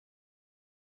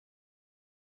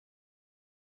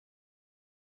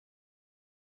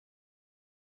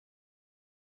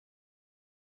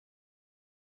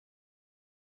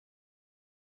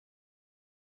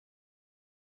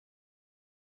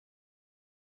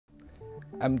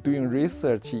I'm doing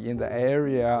research in the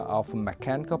area of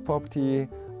mechanical property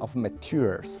of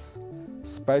materials,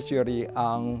 especially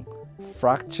on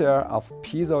fracture of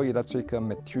piezoelectric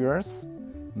materials,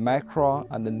 micro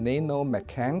and nano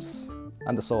mechanics,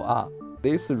 and so on.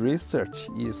 This research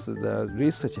is the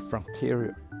research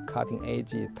frontier,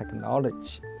 cutting-edge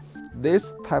technology.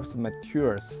 These types of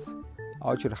materials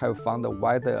actually have found a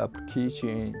wider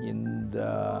application in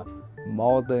the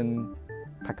modern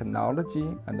technology,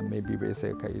 and maybe we say,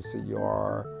 okay, it's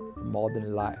your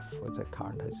modern life, or the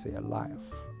current say life.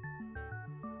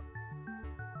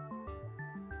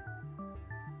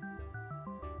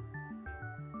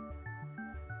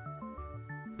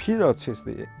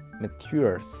 Piezoelectric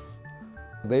materials,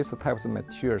 these types of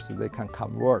materials, they can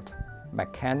convert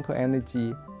mechanical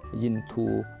energy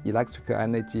into electrical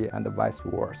energy and vice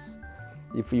versa.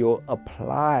 If you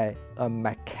apply a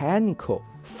mechanical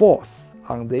force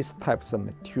on these types of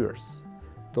materials,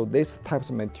 so these types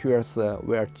of materials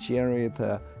will generate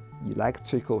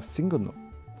electrical signal.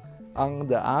 On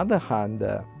the other hand,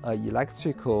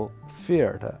 electrical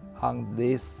field on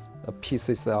these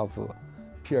pieces of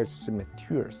piezoelectric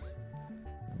materials,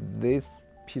 these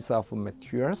pieces of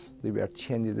materials, they will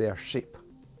change their shape.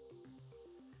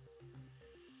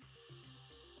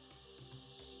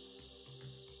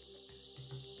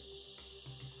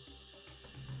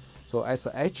 So as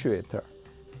an actuator,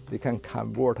 they can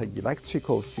convert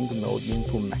electrical signal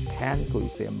into mechanical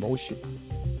motion.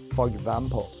 For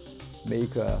example,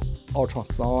 make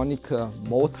ultrasonic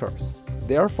motors.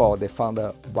 Therefore, they found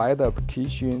a wide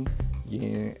application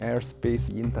in aerospace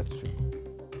industry.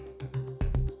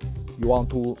 You want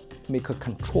to make a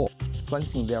control,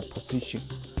 sensing their position.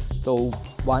 So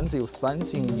once you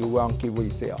sensing, you want to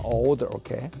give an order,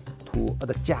 okay, to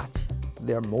adjust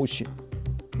their motion.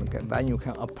 Okay, then you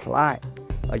can apply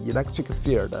an electric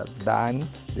field, then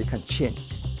they can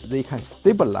change. They can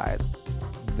stabilize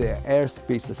the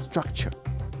airspace structure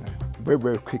very,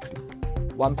 very quickly.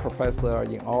 One professor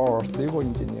in our civil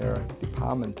engineering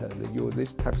department, they use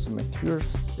these types of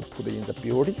materials to put in the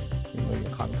building. You know, in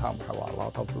Hong Kong, we have a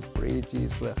lot of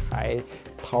bridges, high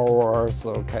towers,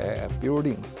 okay,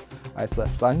 buildings as a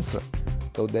sensor.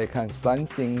 So they can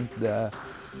sensing the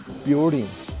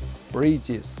buildings,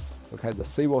 bridges, okay, the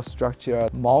civil structure,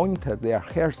 monitor their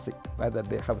health, whether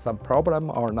they have some problem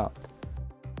or not.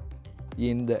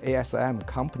 In the ASM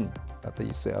company, that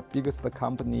is the biggest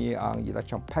company on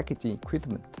electron packaging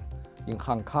equipment in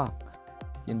Hong Kong.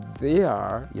 In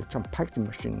their electron packaging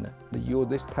machine, they use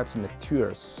these types of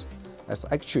materials as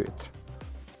actuator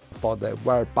for the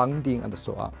wire bonding and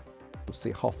so on, to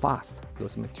see how fast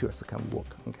those materials can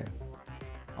work. Okay.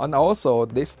 And also,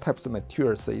 these types of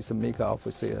materials is made of,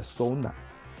 say, a sonar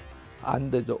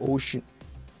under the ocean.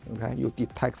 Okay, you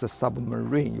detect the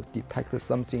submarine, you detect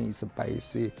something is by,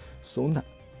 say, sonar.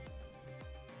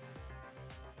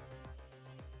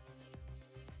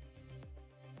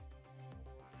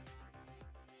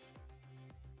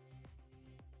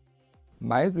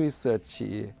 My research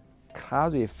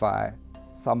clarify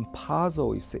some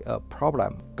puzzle is a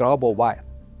problem global-wide,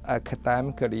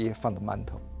 academically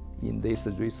fundamental in this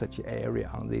research area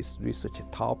on this research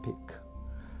topic.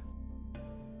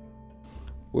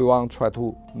 We want to try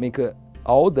to make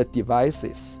all the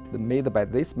devices made by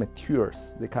these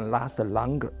materials, they can last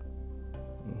longer.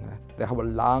 They have a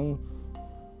long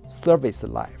service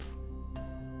life.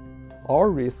 Our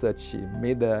research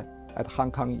made at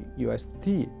Hong Kong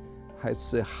UST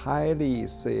has highly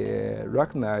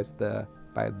recognized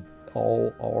by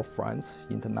all our friends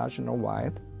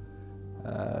international-wide.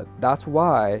 That's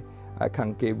why I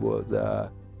can give the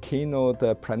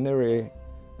keynote plenary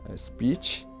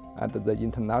speech at the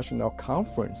international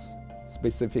conference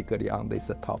specifically on this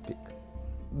topic.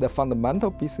 The fundamental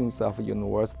business of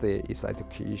university is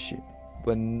education.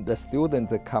 When the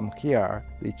students come here,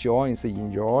 they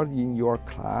enroll in your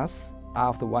class.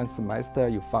 After one semester,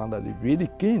 you found that they really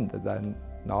gained the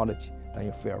knowledge, and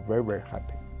you feel very, very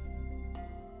happy.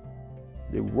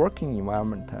 The working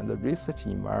environment and the research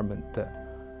environment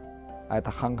at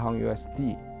Hong Kong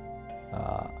UST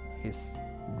is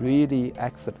really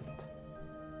excellent.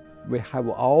 We have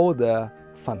all the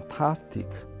fantastic,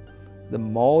 the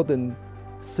modern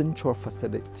central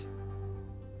facility.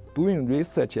 Doing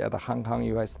research at Hong Kong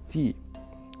UST,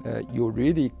 you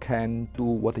really can do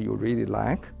what you really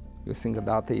like. You think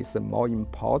that is more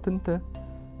important,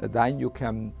 then you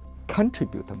can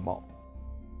contribute more.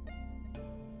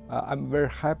 I'm very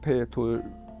happy to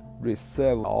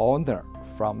receive honor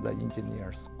from the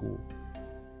engineering school.